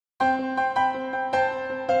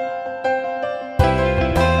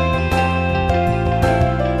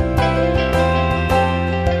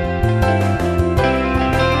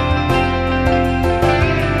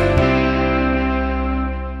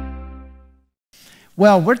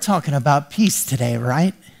Well, we're talking about peace today,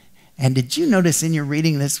 right? And did you notice in your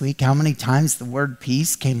reading this week how many times the word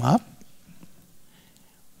peace came up?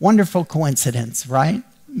 Wonderful coincidence, right?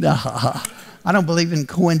 I don't believe in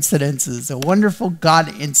coincidences. A wonderful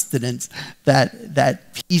God incident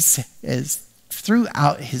that peace is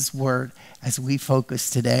throughout his word as we focus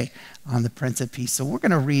today on the Prince of Peace. So we're going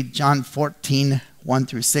to read John 14, 1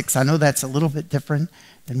 through 6. I know that's a little bit different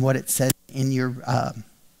than what it says in your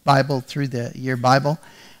Bible through your Bible,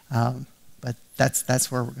 but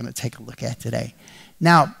that's where we're going to take a look at today.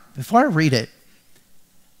 Now, before I read it,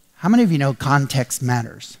 how many of you know context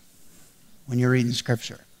matters when you're reading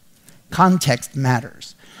Scripture? Context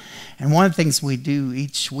matters. And one of the things we do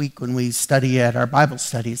each week when we study at our Bible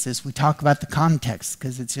studies is we talk about the context,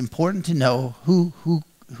 because it's important to know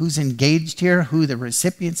who's engaged here, who the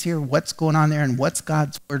recipients here, what's going on there, and what's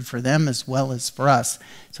God's word for them as well as for us.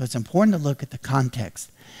 So it's important to look at the context.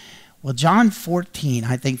 Well, John 14,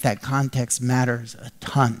 I think that context matters a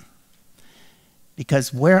ton.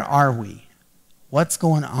 Because where are we? What's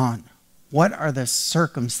going on? What are the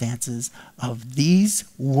circumstances of these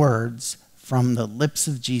words from the lips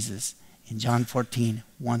of Jesus in John 14,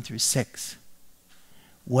 1 through 6?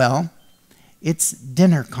 Well, it's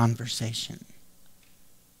dinner conversation.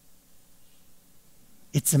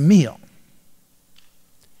 It's a meal.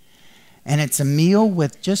 And it's a meal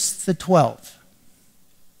with just the 12.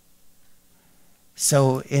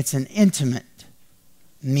 So it's an intimate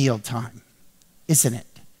meal time, isn't it?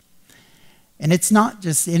 And it's not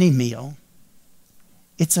just any meal.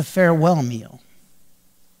 It's a farewell meal.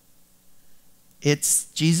 It's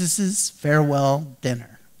Jesus' farewell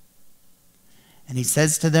dinner. And he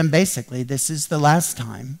says to them basically, this is the last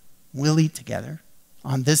time we'll eat together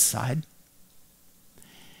on this side.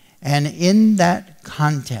 And in that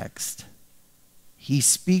context, he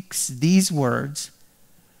speaks these words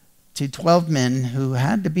to 12 men who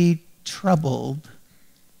had to be troubled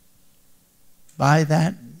by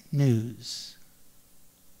that news.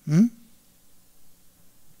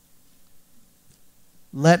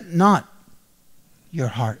 Let not your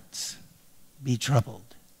hearts be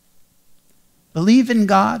troubled. Believe in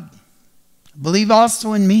God. Believe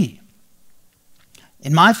also in me.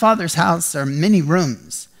 In my Father's house are many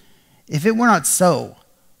rooms. If it were not so,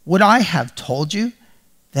 would I have told you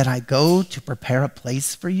that I go to prepare a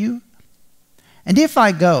place for you? And if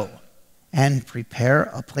I go and prepare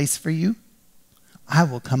a place for you, I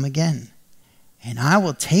will come again, and I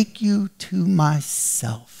will take you to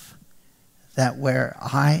myself, that where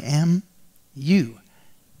I am, you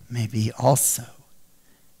may be also.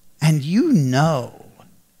 And you know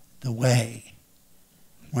the way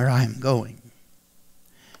where I am going.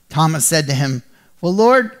 Thomas said to him, well,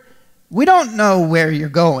 Lord, we don't know where you're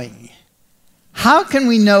going. How can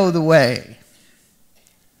we know the way?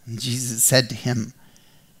 And Jesus said to him,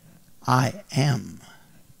 I am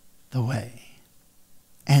the way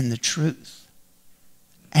and the truth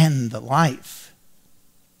and the life.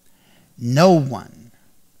 No one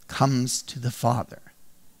comes to the Father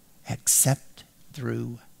except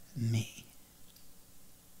through me.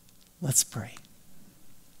 Let's pray.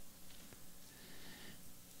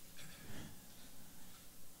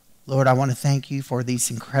 Lord, I want to thank you for these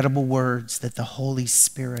incredible words that the Holy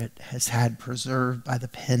Spirit has had preserved by the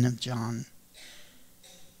pen of John.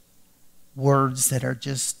 Words that are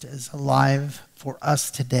just as alive for us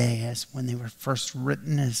today as when they were first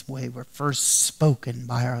written, as they were first spoken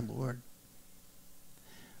by our Lord.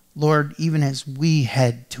 Lord, even as we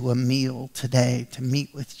head to a meal today to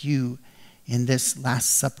meet with you in this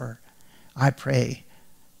Last Supper, I pray,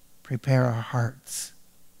 prepare our hearts.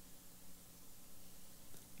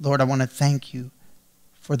 Lord, I want to thank you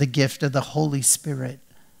for the gift of the Holy Spirit,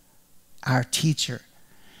 our teacher,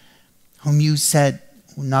 whom you said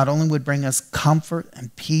not only would bring us comfort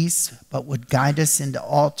and peace, but would guide us into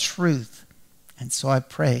all truth. And so I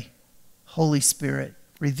pray, Holy Spirit,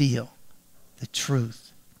 reveal the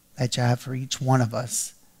truth that you have for each one of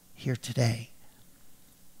us here today.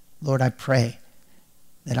 Lord, I pray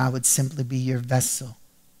that I would simply be your vessel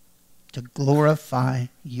to glorify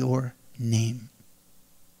your name.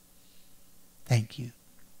 Thank you.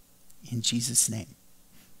 In Jesus' name,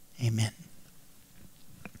 amen.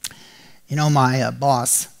 You know, my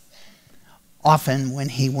boss, often when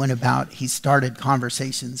he went about, he started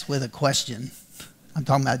conversations with a question. I'm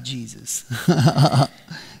talking about Jesus.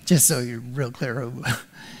 Just so you're real clear.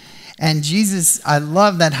 And Jesus, I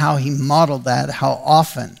love that how he modeled that, how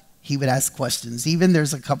often he would ask questions. Even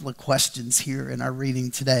there's a couple of questions here in our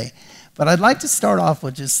reading today. But I'd like to start off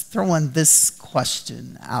with just throwing this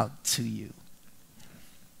question out to you.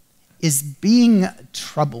 Is being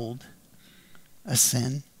troubled a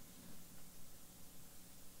sin?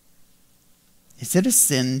 Is it a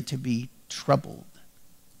sin to be troubled?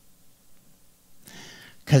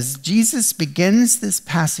 Because Jesus begins this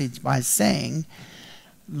passage by saying,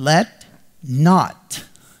 let not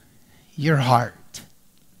your heart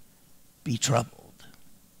be troubled.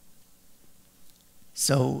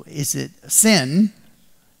 So is it a sin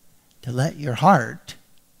to let your heart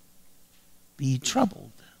be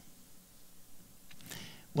troubled?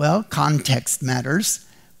 Well, context matters,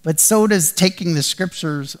 but so does taking the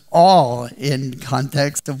scriptures all in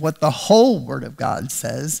context of what the whole Word of God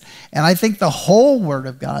says. And I think the whole Word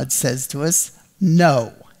of God says to us,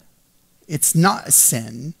 no, it's not a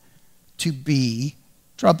sin to be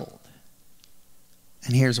troubled.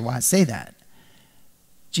 And here's why I say that.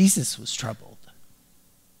 Jesus was troubled.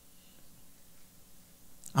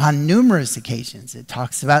 On numerous occasions, it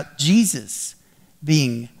talks about Jesus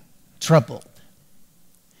being troubled.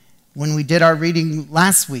 When we did our reading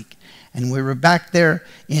last week, and we were back there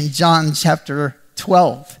in John chapter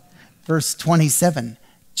 12, verse 27,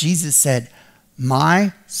 Jesus said,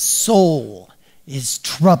 my soul is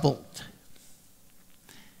troubled.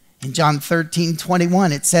 In John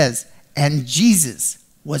 13:21, it says, and Jesus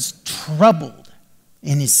was troubled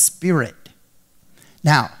in his spirit.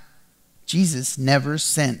 Now, Jesus never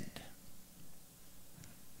sinned.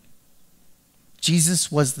 Jesus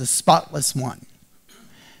was the spotless one.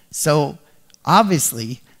 So,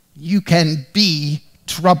 obviously, you can be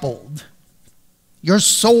troubled. Your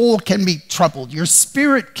soul can be troubled. Your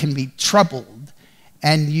spirit can be troubled.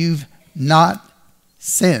 And you've not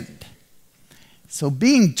sinned. So,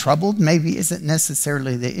 being troubled maybe isn't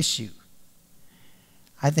necessarily the issue.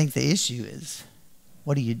 I think the issue is,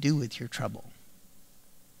 what do you do with your trouble?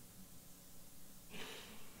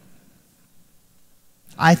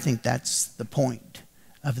 I think that's the point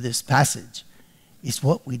of this passage, is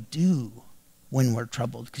what we do when we're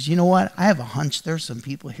troubled. Because you know what? I have a hunch there's some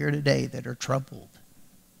people here today that are troubled.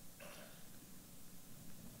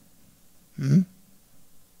 And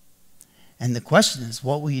the question is,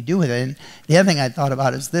 what will you do with it? And the other thing I thought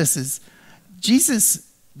about is this, is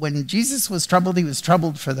Jesus, when Jesus was troubled, he was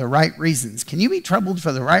troubled for the right reasons. Can you be troubled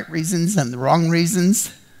for the right reasons and the wrong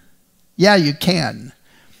reasons? Yeah, you can.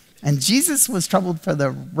 And Jesus was troubled for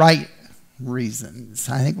the right reasons.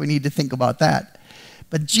 I think we need to think about that.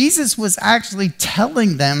 But Jesus was actually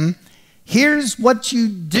telling them, here's what you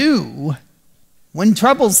do when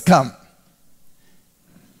troubles come.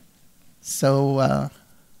 So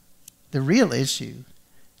the real issue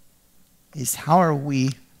is, how are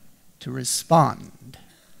we to respond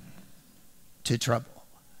to trouble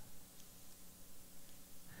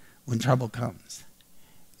when trouble comes?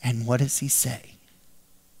 And what does he say?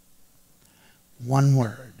 One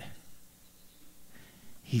word.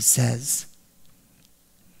 He says,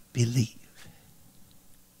 believe.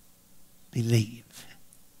 Believe.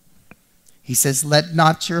 He says, let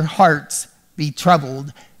not your hearts be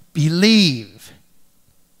troubled. Believe.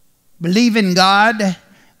 Believe in God.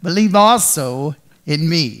 Believe also in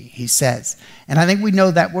me, he says. And I think we know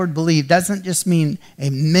that word believe doesn't just mean a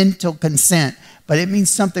mental consent, but it means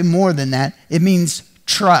something more than that. It means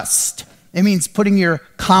trust. It means putting your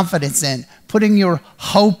confidence in, putting your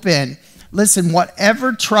hope in. Listen,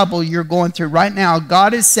 whatever trouble you're going through right now,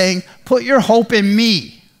 God is saying, put your hope in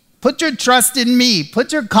me. Put your trust in me.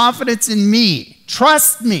 Put your confidence in me.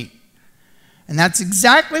 Trust me. And that's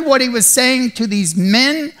exactly what he was saying to these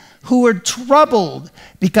men who were troubled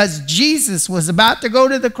because Jesus was about to go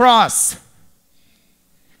to the cross.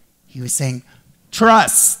 He was saying,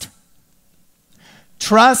 trust.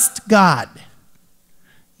 Trust God,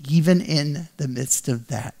 even in the midst of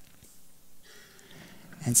that.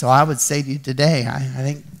 And so I would say to you today, I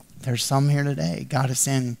think there's some here today, God is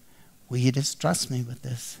saying, will you just trust me with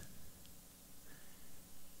this?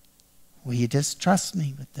 Will you just trust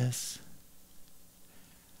me with this?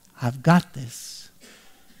 I've got this.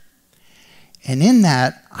 And in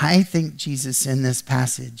that, I think Jesus in this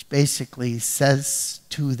passage basically says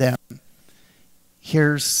to them,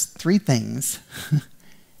 here's 3 things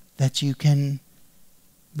that you can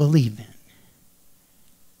believe in.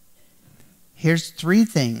 Here's 3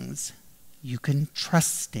 things you can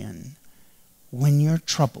trust in when you're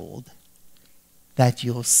troubled, that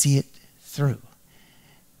you'll see it through.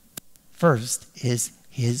 First is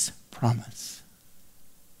his promise.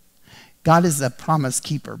 God is a promise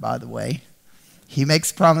keeper, by the way. He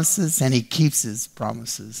makes promises and he keeps his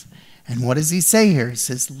promises. And what does he say here? He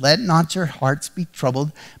says, let not your hearts be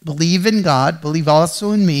troubled. Believe in God. Believe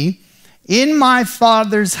also in me. In my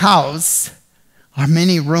Father's house are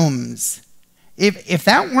many rooms. If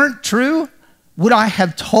that weren't true, would I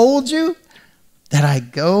have told you that I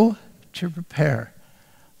go to prepare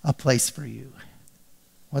a place for you?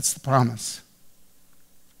 What's the promise?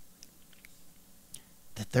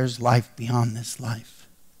 that there's life beyond this life.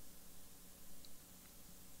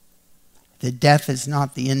 That death is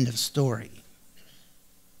not the end of story.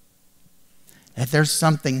 That there's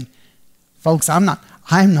something, folks, I'm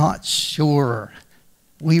not sure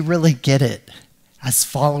we really get it as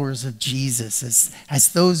followers of Jesus,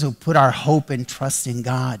 as those who put our hope and trust in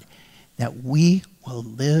God, that we will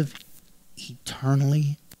live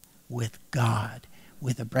eternally with God,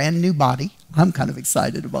 with a brand new body. I'm kind of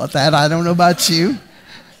excited about that. I don't know about you.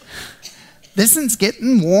 This one's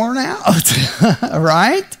getting worn out,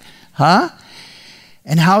 right? Huh?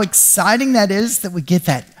 And how exciting that is that we get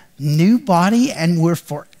that new body and we're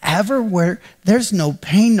forever where there's no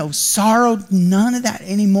pain, no sorrow, none of that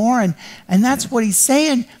anymore. And that's what he's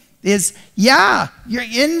saying is, yeah, you're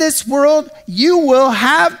in this world, you will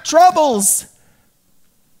have troubles,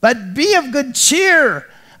 but be of good cheer.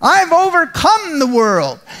 I've overcome the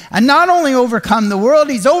world. And not only overcome the world,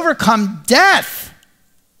 he's overcome death.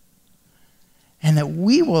 And that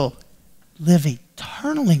we will live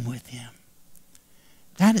eternally with him.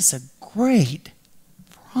 That is a great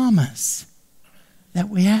promise that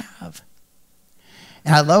we have.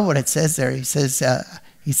 And I love what it says there. He says,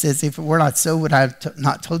 if it were not so, would I have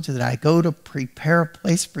not told you that I go to prepare a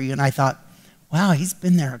place for you? And I thought, wow, he's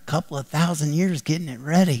been there a couple of thousand years getting it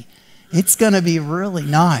ready. It's going to be really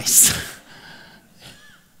nice.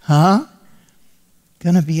 Huh?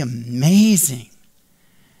 Going to be amazing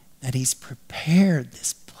that he's prepared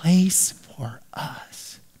this place for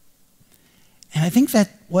us. And I think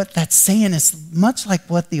that what that's saying is much like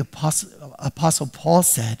what the Apostle Paul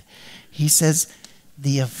said. He says,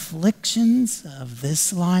 the afflictions of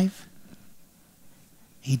this life,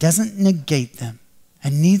 he doesn't negate them,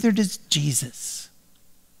 and neither does Jesus.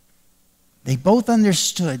 They both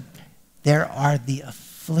understood there are the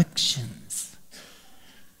afflictions.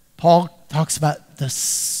 Paul talks about the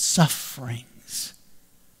sufferings,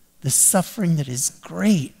 the suffering that is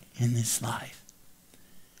great in this life.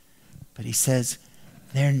 But he says,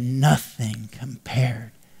 they're nothing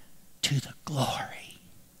compared to the glory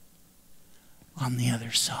on the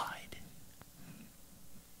other side.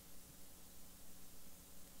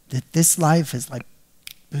 That this life is like,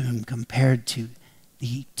 boom, compared to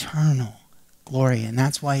the eternal glory. And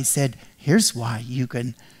that's why he said, here's why you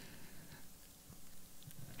can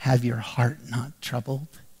have your heart not troubled,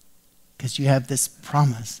 because you have this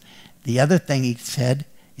promise. The other thing he said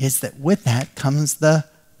is that with that comes the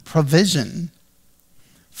provision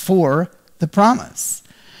for the promise.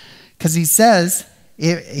 Because he said,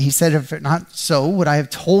 if it not so, would I have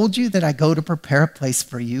told you that I go to prepare a place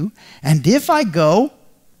for you? And if I go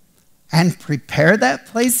and prepare that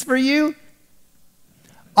place for you,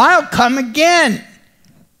 I'll come again.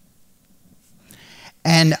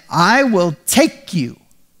 And I will take you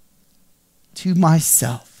to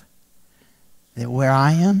myself, that where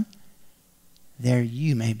I am, there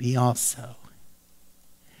you may be also.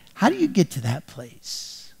 How do you get to that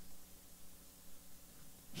place?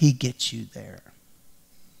 He gets you there.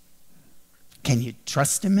 Can you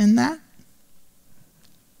trust him in that?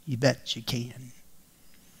 You bet you can.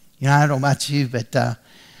 You know, I don't know about you, but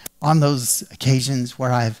on those occasions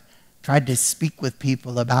where I've tried to speak with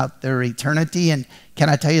people about their eternity, and can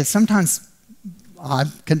I tell you, sometimes, I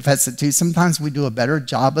confess it too, sometimes we do a better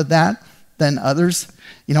job of that than others.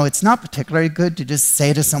 You know, it's not particularly good to just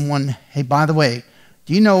say to someone, hey, by the way,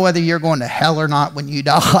 do you know whether you're going to hell or not when you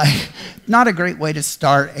die? Not a great way to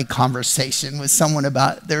start a conversation with someone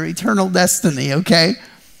about their eternal destiny, okay?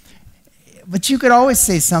 But you could always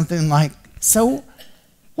say something like, so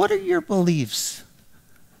what are your beliefs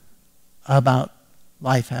about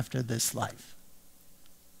life after this life?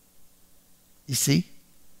 You see?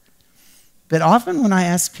 But often when I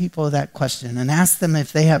ask people that question and ask them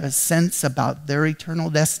if they have a sense about their eternal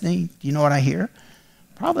destiny, do you know what I hear?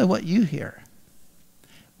 Probably what you hear.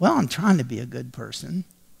 Well, I'm trying to be a good person.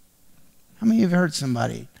 How many of you have heard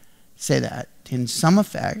somebody say that in some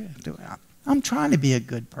effect? I'm trying to be a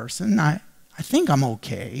good person. I think I'm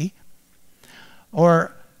okay.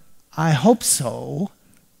 Or I hope so.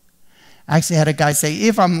 I actually had a guy say,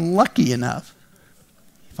 if I'm lucky enough,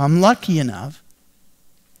 you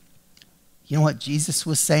know what Jesus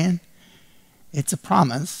was saying? It's a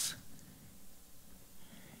promise.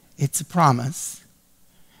 It's a promise.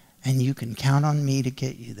 And you can count on me to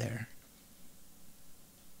get you there.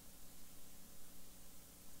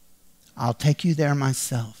 I'll take you there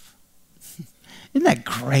myself. Isn't that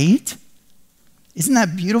great? Isn't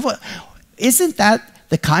that beautiful? Isn't that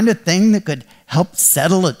the kind of thing that could help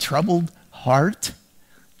settle a troubled heart,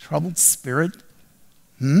 troubled spirit?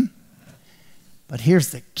 But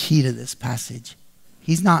here's the key to this passage.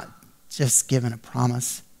 He's not just given a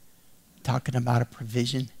promise. talking about a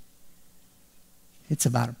provision. It's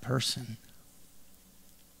about a person.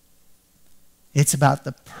 It's about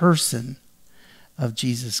the person of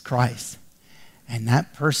Jesus Christ. And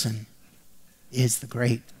that person is the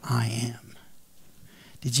great I am.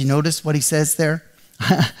 Did you notice what he says there?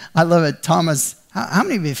 I love it. Thomas, how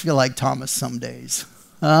many of you feel like Thomas some days?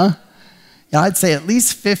 Huh? Yeah, I'd say at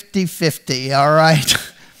least 50-50, all right?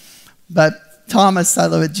 But Thomas, I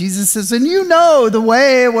love it. Jesus says, and you know the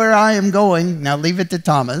way where I am going. Now leave it to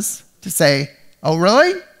Thomas to say, oh,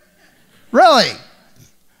 really? Really?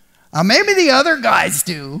 Maybe the other guys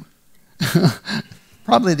do.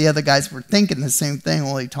 Probably the other guys were thinking the same thing,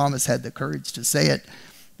 only Thomas had the courage to say it.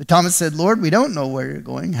 But Thomas said, Lord, we don't know where you're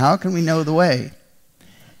going. How can we know the way?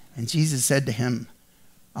 And Jesus said to him,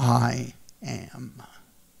 I am.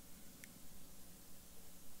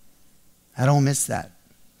 I don't miss that.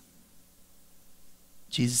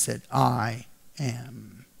 Jesus said, I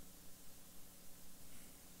am.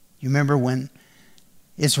 You remember when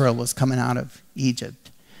Israel was coming out of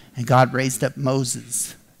Egypt and God raised up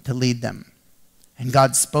Moses to lead them. And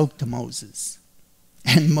God spoke to Moses.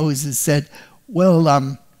 And Moses said, well,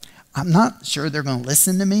 I'm not sure they're going to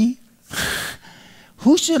listen to me.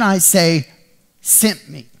 Who should I say sent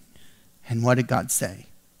me? And what did God say?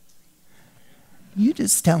 You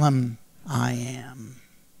just tell him I am.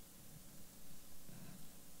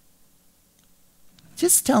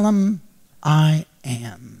 Just tell him I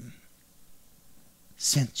am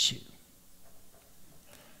sent you.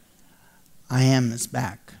 I am is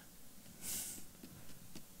back.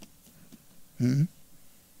 And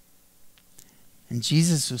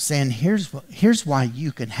Jesus was saying, here's why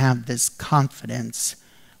you can have this confidence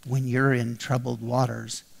when you're in troubled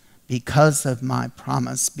waters. Because of my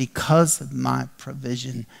promise, because of my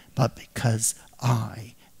provision, but because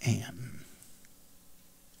I am.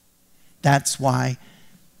 That's why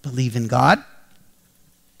believe in God,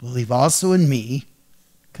 believe also in me,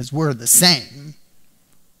 because we're the same.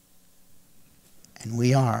 And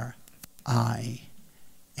we are I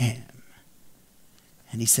am.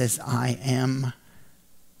 And he says, I am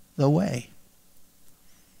the way.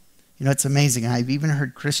 You know, it's amazing. I've even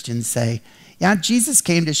heard Christians say, yeah, Jesus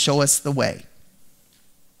came to show us the way.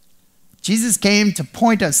 Jesus came to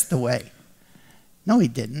point us the way. No, he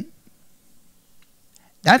didn't.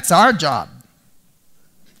 That's our job,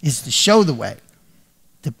 is to show the way,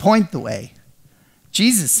 to point the way.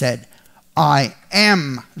 Jesus said, I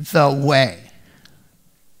am the way.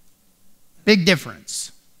 Big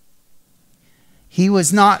difference. He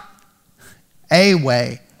was not a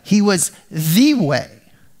way. He was the way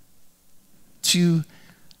to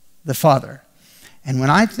the Father. And when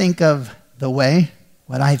I think of the way,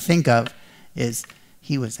 what I think of is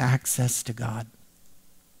he was access to God.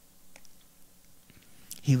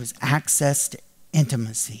 He was access to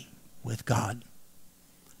intimacy with God.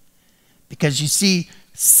 Because you see,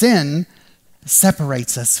 sin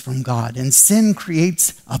separates us from God, and sin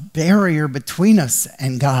creates a barrier between us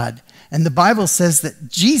and God. And the Bible says that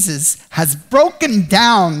Jesus has broken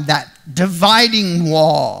down that dividing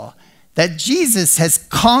wall, that Jesus has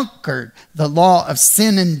conquered the law of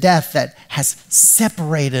sin and death that has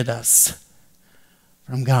separated us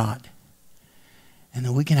from God. And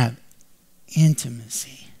that we can have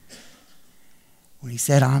intimacy. When he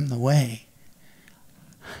said, I'm the way.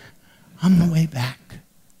 I'm the way back.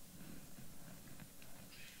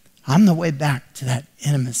 I'm the way back to that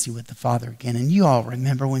intimacy with the Father again. And you all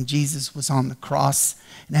remember when Jesus was on the cross,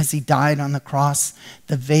 and as he died on the cross,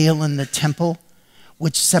 the veil in the temple,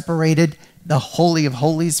 which separated the Holy of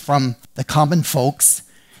Holies from the common folks,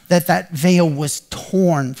 that veil was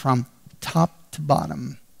torn from top to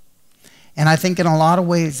bottom. And I think in a lot of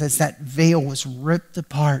ways, as that veil was ripped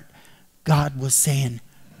apart, God was saying,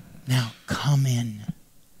 now come in.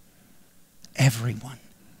 Everyone,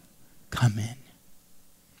 come in.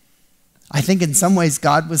 I think in some ways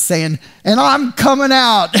God was saying, and I'm coming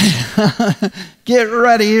out. Get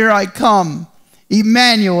ready, here I come.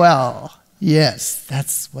 Emmanuel. Yes,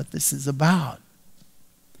 that's what this is about.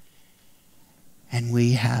 And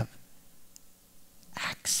we have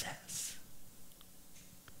access.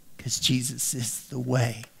 Because Jesus is the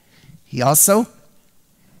way. He also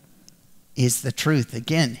is the truth.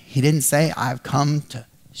 Again, he didn't say, I've come to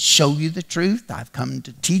show you the truth. I've come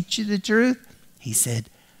to teach you the truth. He said,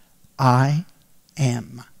 I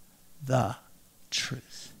am the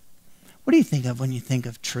truth. What do you think of when you think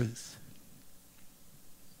of truth?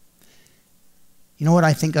 You know what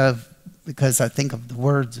I think of? Because I think of the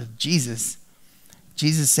words of Jesus.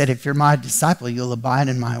 Jesus said, if you're my disciple, you'll abide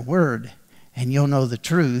in my word, and you'll know the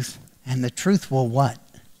truth, and the truth will what?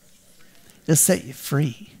 It'll set you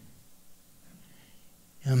free.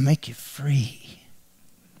 It'll make you free.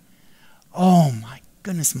 Oh my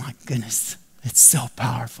goodness, my goodness. It's so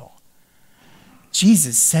powerful.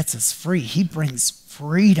 Jesus sets us free. He brings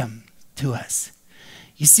freedom to us.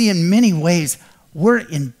 You see, in many ways, we're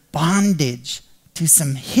in bondage to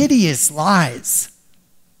some hideous lies.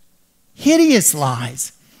 Hideous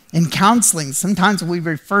lies. In counseling, sometimes we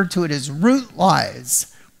refer to it as root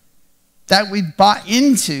lies that we've bought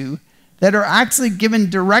into that are actually given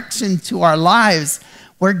direction to our lives,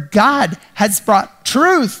 where God has brought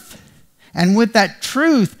truth. And with that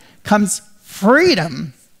truth comes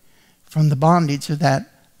freedom from the bondage of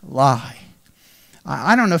that lie.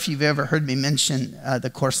 I don't know if you've ever heard me mention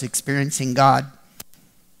the course Experiencing God.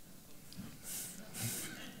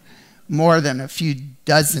 More than a few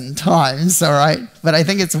dozen times, all right? But I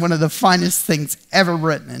think it's one of the finest things ever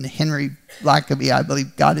written. And Henry Blackaby, I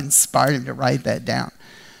believe God inspired him to write that down.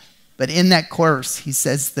 But in that course, he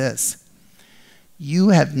says this: you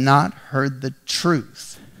have not heard the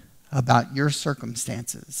truth about your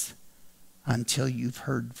circumstances until you've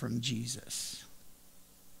heard from Jesus.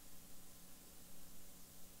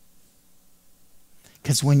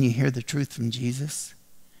 Because when you hear the truth from Jesus,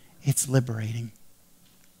 it's liberating.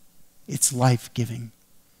 It's life-giving.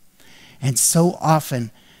 And so often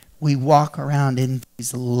we walk around in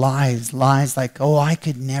these lies like, oh, I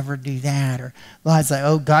could never do that, or lies like,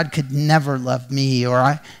 oh, God could never love me,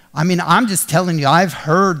 or I mean, I'm just telling you, I've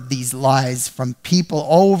heard these lies from people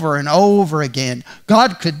over and over again.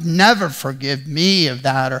 God could never forgive me of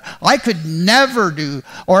that, or I could never do,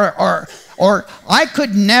 or I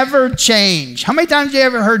could never change. How many times have you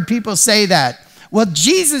ever heard people say that? Well,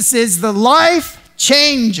 Jesus is the life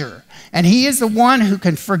changer. And he is the one who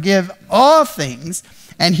can forgive all things.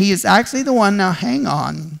 And he is actually the one, now hang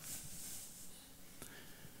on,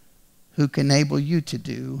 who can enable you to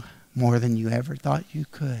do more than you ever thought you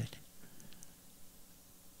could.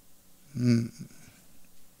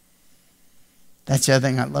 That's the other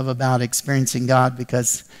thing I love about Experiencing God,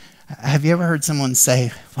 because have you ever heard someone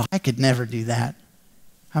say, well, I could never do that?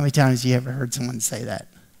 How many times have you ever heard someone say that?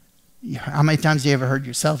 How many times have you ever heard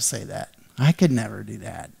yourself say that? I could never do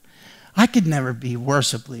that. I could never be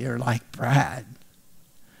worship leader like Brad.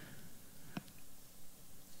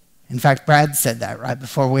 In fact, Brad said that right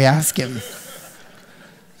before we asked him.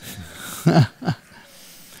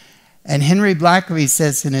 And Henry Blackaby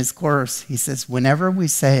says in his course, he says, whenever we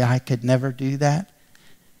say I could never do that,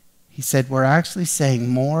 he said, we're actually saying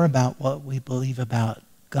more about what we believe about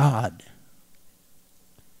God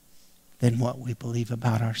than what we believe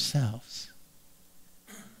about ourselves.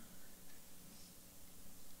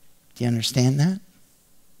 Do you understand that?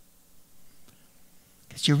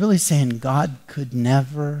 Because you're really saying God could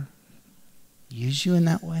never use you in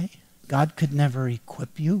that way. God could never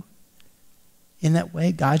equip you in that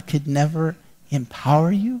way. God could never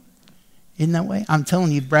empower you in that way. I'm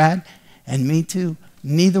telling you, Brad, and me too,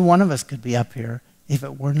 neither one of us could be up here if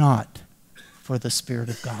it were not for the Spirit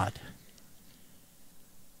of God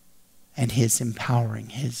and his empowering,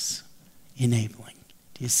 his enabling.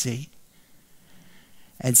 Do you see?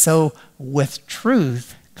 And so with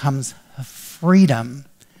truth comes freedom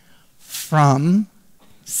from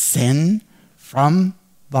sin, from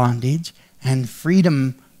bondage, and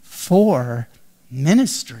freedom for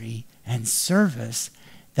ministry and service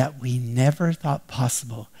that we never thought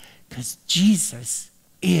possible, because Jesus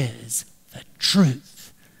is the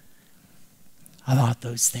truth about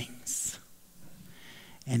those things.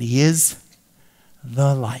 And he is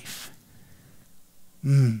the life.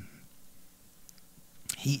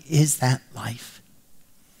 He is that life.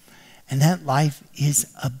 And that life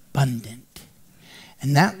is abundant.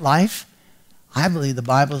 And that life, I believe the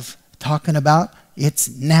Bible's talking about, it's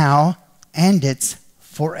now and it's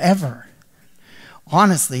forever.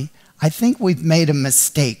 Honestly, I think we've made a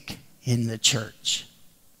mistake in the church.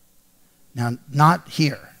 Now, not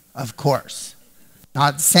here, of course.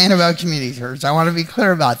 Not Sanibel Community Church. I want to be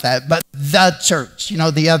clear about that. But the church, you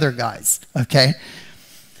know, the other guys, okay?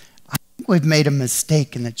 I think we've made a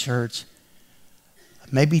mistake in the church,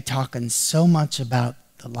 maybe talking so much about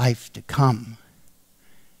the life to come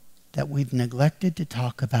that we've neglected to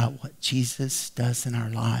talk about what Jesus does in our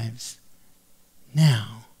lives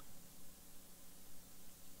now.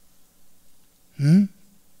 You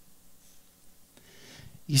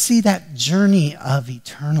see, that journey of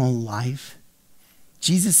eternal life,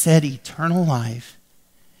 Jesus said eternal life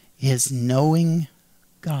is knowing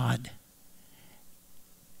God.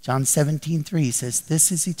 John 17:3 says,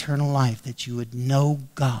 this is eternal life, that you would know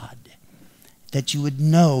God, that you would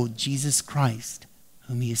know Jesus Christ,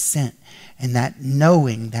 whom he has sent. And that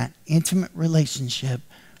knowing, that intimate relationship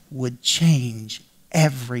would change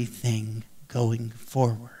everything going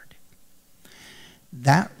forward.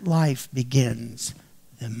 That life begins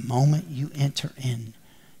the moment you enter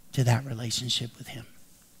into that relationship with him.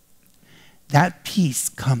 That peace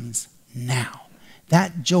comes now.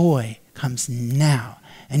 That joy comes now.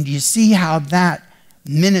 And you see how that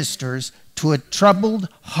ministers to a troubled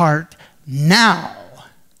heart now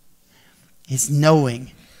is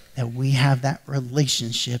knowing that we have that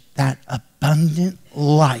relationship, that abundant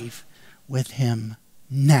life with him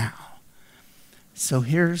now. So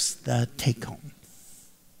here's the take home.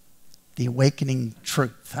 The awakening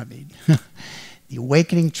truth, the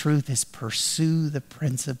awakening truth is pursue the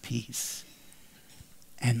Prince of Peace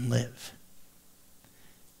and live.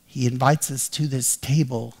 He invites us to this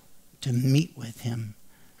table to meet with him,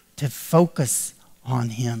 to focus on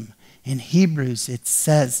him. In Hebrews, it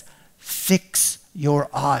says, fix your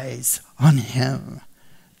eyes on him,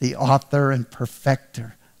 the author and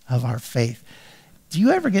perfecter of our faith. Do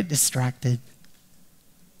you ever get distracted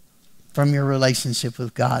from your relationship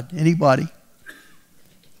with God? Anybody?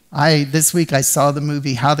 This week I saw the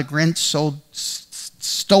movie How the Grinch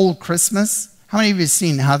Stole Christmas. How many of you have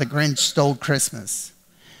seen How the Grinch Stole Christmas?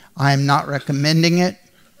 I am not recommending it.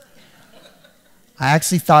 I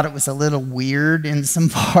actually thought it was a little weird in some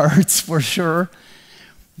parts for sure.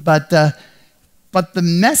 But the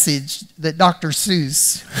message that Dr.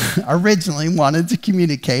 Seuss originally wanted to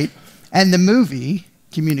communicate, and the movie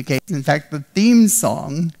communicates, in fact, the theme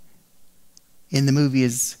song in the movie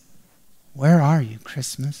is, "Where are you,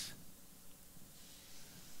 Christmas?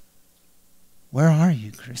 Where are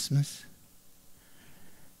you, Christmas?"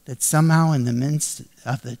 That somehow in the midst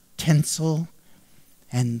of the tinsel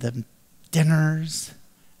and the dinners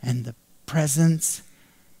and the presents,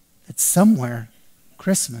 that somewhere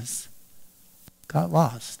Christmas got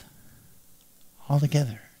lost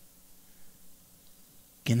altogether.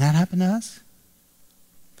 Can that happen to us?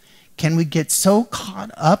 Can we get so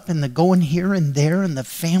caught up in the going here and there and the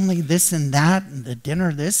family this and that and the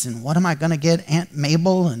dinner this and what am I going to get Aunt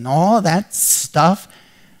Mabel and all that stuff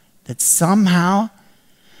that somehow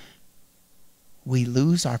we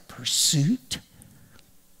lose our pursuit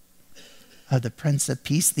of the Prince of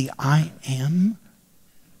Peace, the I am,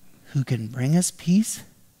 who can bring us peace?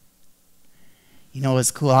 You know,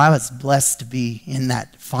 it's cool. I was blessed to be in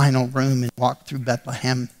that final room and walk through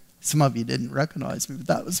Bethlehem. Some of you didn't recognize me, but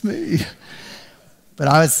that was me. But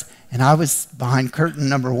I was behind curtain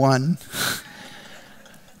number 1.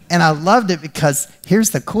 And I loved it because here's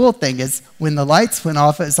the cool thing is when the lights went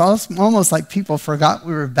off, it's almost like people forgot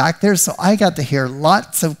we were back there. So I got to hear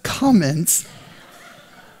lots of comments.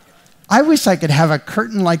 I wish I could have a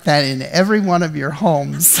curtain like that in every one of your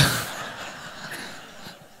homes.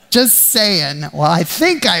 Just saying. Well, I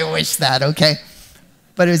think I wish that, okay?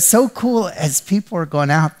 But it's so cool as people are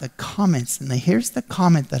going out, the comments. And here's the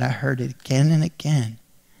comment that I heard again and again.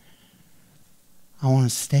 I want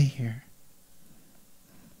to stay here.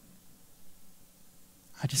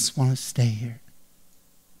 I just want to stay here.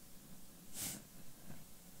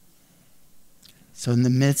 So in the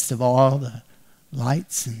midst of all the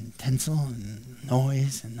lights and tinsel and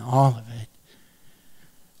noise and all of it,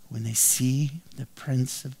 when they see the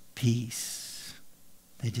Prince of Peace,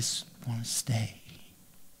 they just want to stay.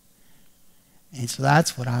 And so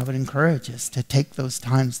that's what I would encourage us, to take those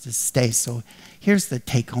times to stay. So here's the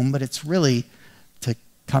take home, but it's really to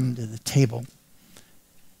come to the table.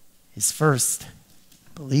 Is first,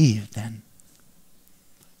 believe then.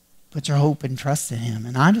 Put your hope and trust in him.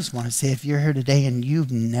 And I just want to say, if you're here today and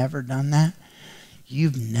you've never done that,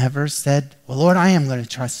 you've never said, well, Lord, I am going to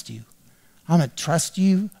trust you. I'm going to trust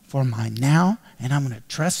you for my now, and I'm going to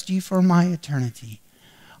trust you for my eternity.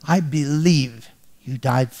 I believe you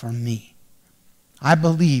died for me. I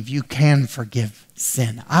believe you can forgive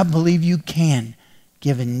sin. I believe you can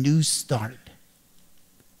give a new start.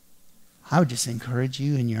 I would just encourage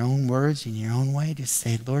you in your own words, in your own way, to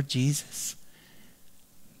say, Lord Jesus,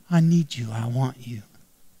 I need you. I want you.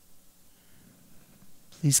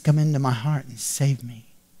 Please come into my heart and save me.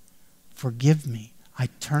 Forgive me. I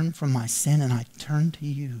turn from my sin and I turn to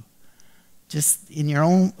you. Just in your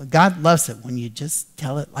own, God loves it when you just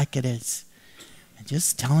tell it like it is. And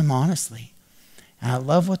just tell him honestly. And I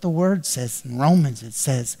love what the word says in Romans. It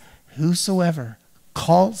says, whosoever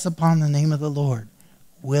calls upon the name of the Lord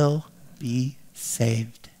will be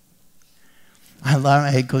saved. I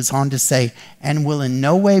love it. It goes on to say, and will in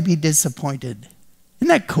no way be disappointed. Isn't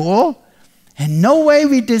that cool? In no way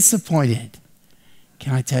be disappointed.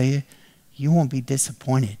 Can I tell you, you won't be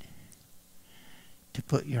disappointed to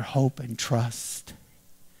put your hope and trust.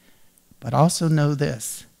 But also know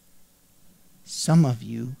this, some of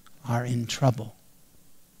you are in trouble.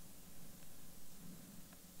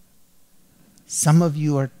 Some of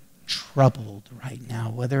you are troubled right now,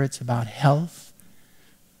 whether it's about health,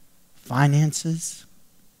 finances,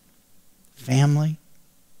 family,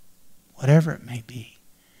 whatever it may be.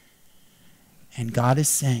 And God is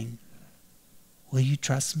saying, will you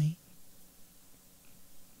trust me?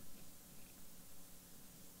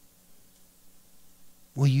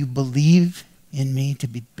 Will you believe in me to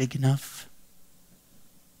be big enough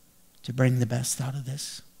to bring the best out of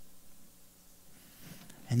this?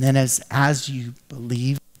 And then as you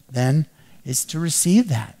believe, then is to receive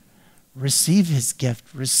that. Receive his gift.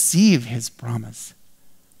 Receive his promise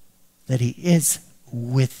that he is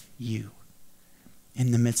with you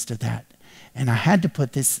in the midst of that. And I had to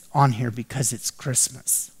put this on here because it's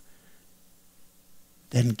Christmas.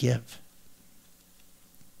 Then give.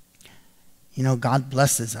 You know, God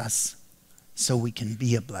blesses us so we can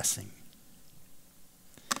be a blessing.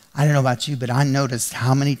 I don't know about you, but I noticed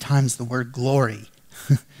how many times the word glory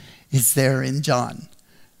is there in John.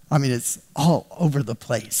 I mean, it's all over the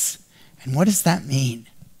place. And what does that mean?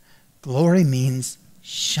 Glory means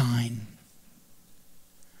shine.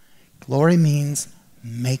 Glory means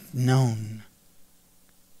make known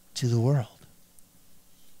to the world.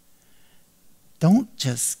 Don't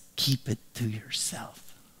just keep it to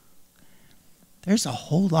yourself. There's a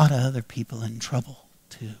whole lot of other people in trouble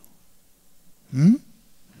too.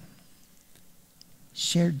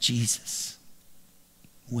 Share Jesus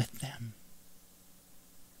with them.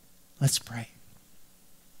 Let's pray.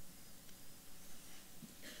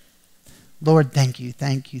 Lord, thank you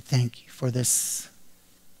for this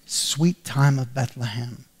sweet time of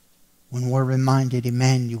Bethlehem when we're reminded,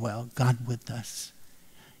 Emmanuel, God with us.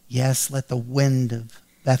 Yes, let the wind of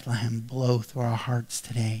Bethlehem blow through our hearts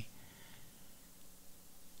today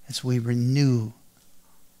as we renew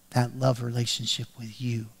that love relationship with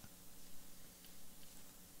you.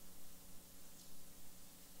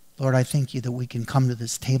 Lord, I thank you that we can come to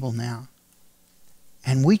this table now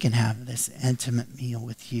and we can have this intimate meal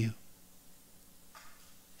with you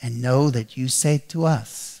and know that you say to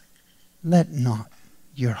us, let not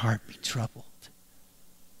your heart be troubled,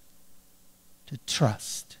 to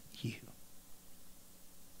trust you.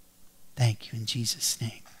 Thank you in Jesus'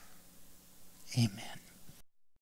 name. Amen.